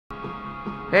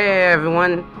Hey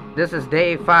everyone, this is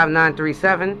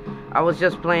Dave5937. I was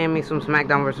just playing me some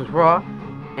Smackdown vs. Raw,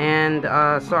 and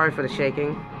sorry for the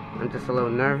shaking. I'm just a little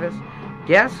nervous.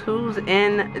 Guess who's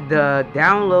in the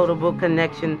downloadable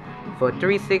connection for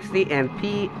 360 and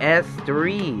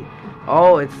PS3?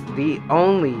 Oh, it's the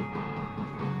only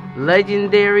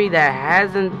legendary that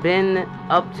hasn't been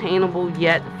obtainable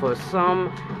yet for some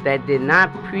that did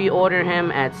not pre-order him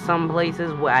at some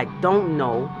places where I don't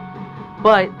know.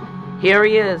 But here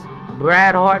he is,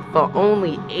 Bret Hart, for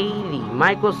only 80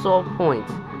 Microsoft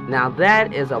points. Now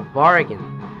that is a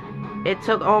bargain. It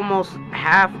took almost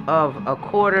half of a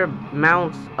quarter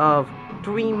amounts of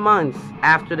 3 months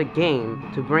after the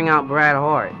game to bring out Bret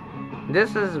Hart.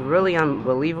 This is really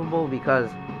unbelievable because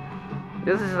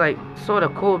this is like sort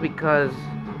of cool because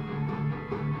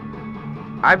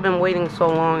I've been waiting so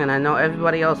long, and I know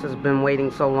everybody else has been waiting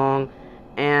so long,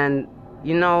 and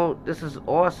you know, this is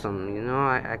awesome. You know,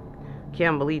 I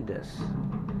can't believe this.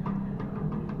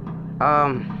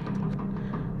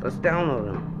 Let's download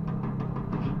them.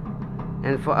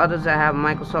 And for others that have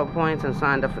Microsoft points and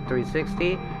signed up for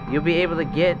 360, you'll be able to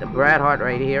get the Bret Hart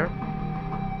right here.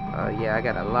 Yeah, I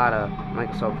got a lot of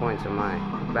Microsoft points in my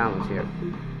balance here.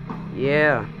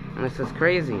 Yeah, this is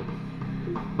crazy.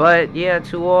 But yeah,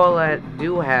 to all that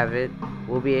do have it,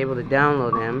 we'll be able to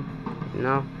download him. You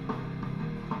know,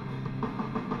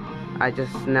 I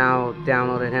just now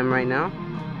downloaded him right now,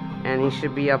 and he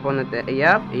should be up on the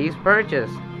yep, he's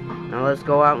purchased. Now let's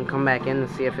go out and come back in and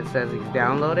see if it says he's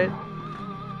downloaded.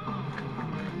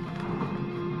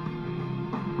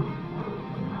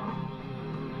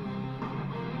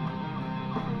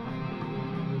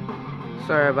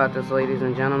 Sorry about this, ladies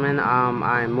and gentlemen.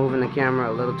 I'm moving the camera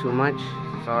a little too much.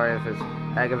 Sorry if it's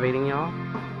aggravating y'all.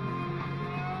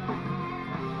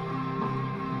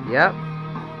 Yep,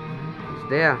 he's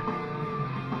there.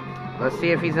 Let's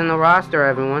see if he's in the roster,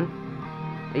 everyone.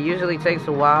 It usually takes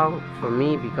a while for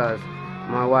me because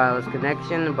my wireless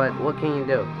connection, but what can you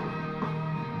do?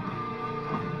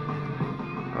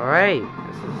 Alright,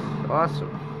 this is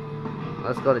awesome.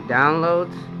 Let's go to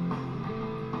downloads.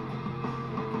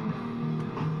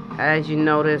 As you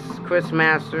notice, Chris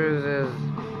Masters is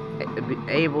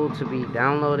able to be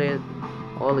downloaded.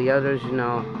 All the others, you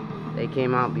know, they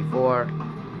came out before.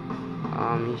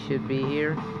 He should be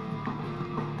here.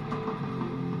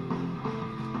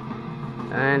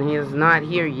 And he is not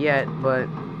here yet, but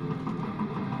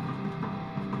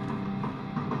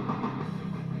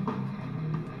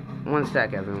one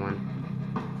sec, everyone.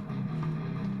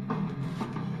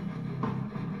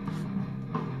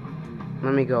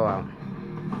 Let me go out.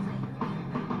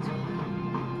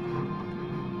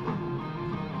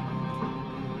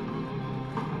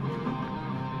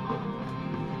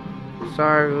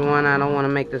 Sorry everyone, I don't want to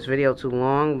make this video too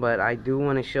long, but I do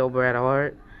want to show Bret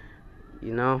Hart,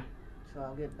 you know. So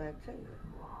I'll get back to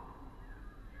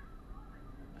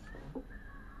you.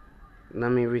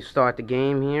 Let me restart the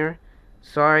game here.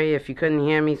 Sorry if you couldn't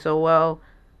hear me so well,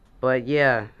 but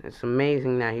yeah, it's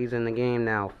amazing that he's in the game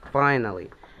now, finally.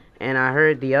 And I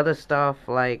heard the other stuff,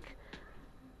 like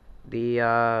the,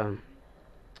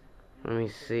 let me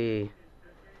see,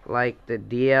 like the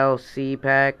DLC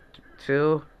pack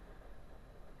 2.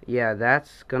 Yeah,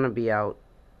 that's gonna be out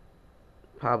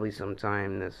probably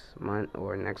sometime this month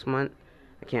or next month.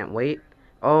 I can't wait.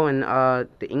 Oh, and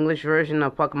the English version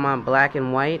of Pokemon Black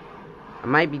and White, I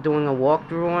might be doing a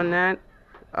walkthrough on that.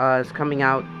 It's coming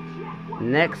out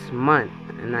next month,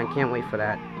 and I can't wait for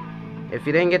that. If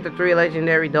you didn't get the 3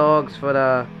 legendary dogs for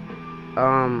the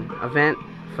event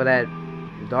for that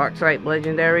Dark Side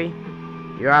legendary,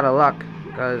 you're out of luck,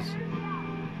 because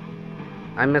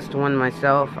I missed one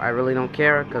myself. I really don't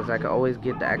care because I can always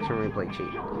get the action replay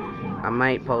cheat. I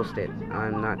might post it.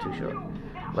 I'm not too sure.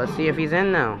 Let's see if he's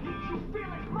in now.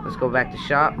 Let's go back to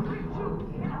shop.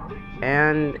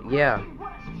 And yeah.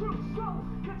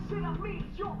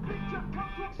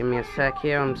 Give me a sec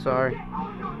here. I'm sorry.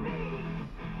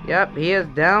 Yep, he is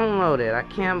downloaded. I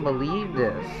can't believe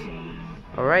this.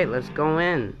 Alright, let's go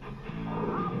in.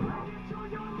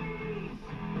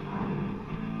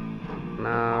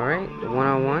 Alright,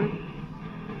 101.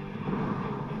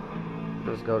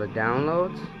 Let's go to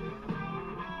downloads.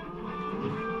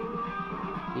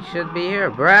 He should be here.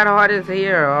 Bret Hart is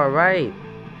here. Alright.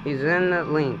 He's in the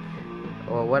link.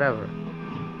 Or whatever.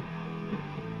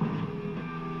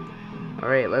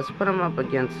 Alright, let's put him up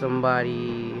against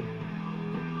somebody.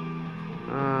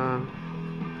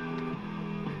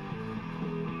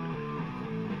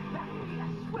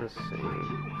 Let's see.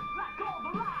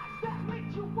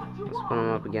 Let's put him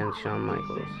up against Shawn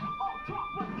Michaels.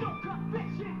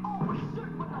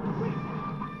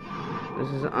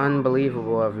 This is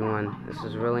unbelievable, everyone. This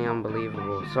is really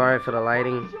unbelievable. Sorry for the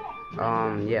lighting.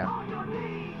 Yeah.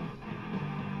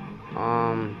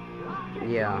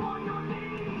 Yeah.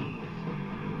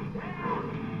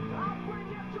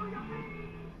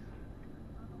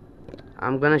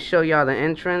 I'm gonna show y'all the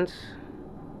entrance.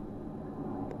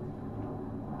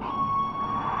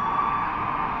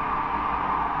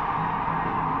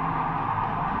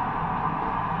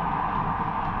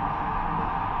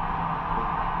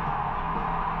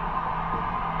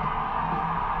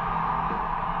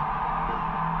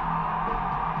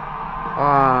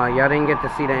 Y'all didn't get to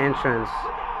see the entrance.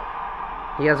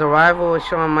 He has a rival with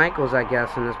Shawn Michaels, I guess,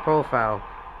 in his profile.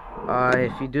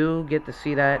 If you do get to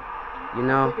see that, you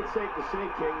know,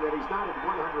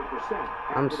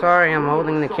 I'm sorry, I'm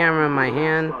holding the camera in my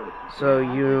hand, so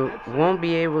you won't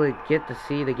be able to get to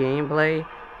see the gameplay.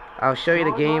 I'll show you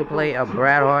the gameplay of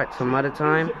Bret Hart some other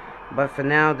time, but for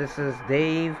now, this is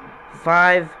Dave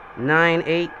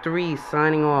 5983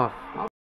 signing off.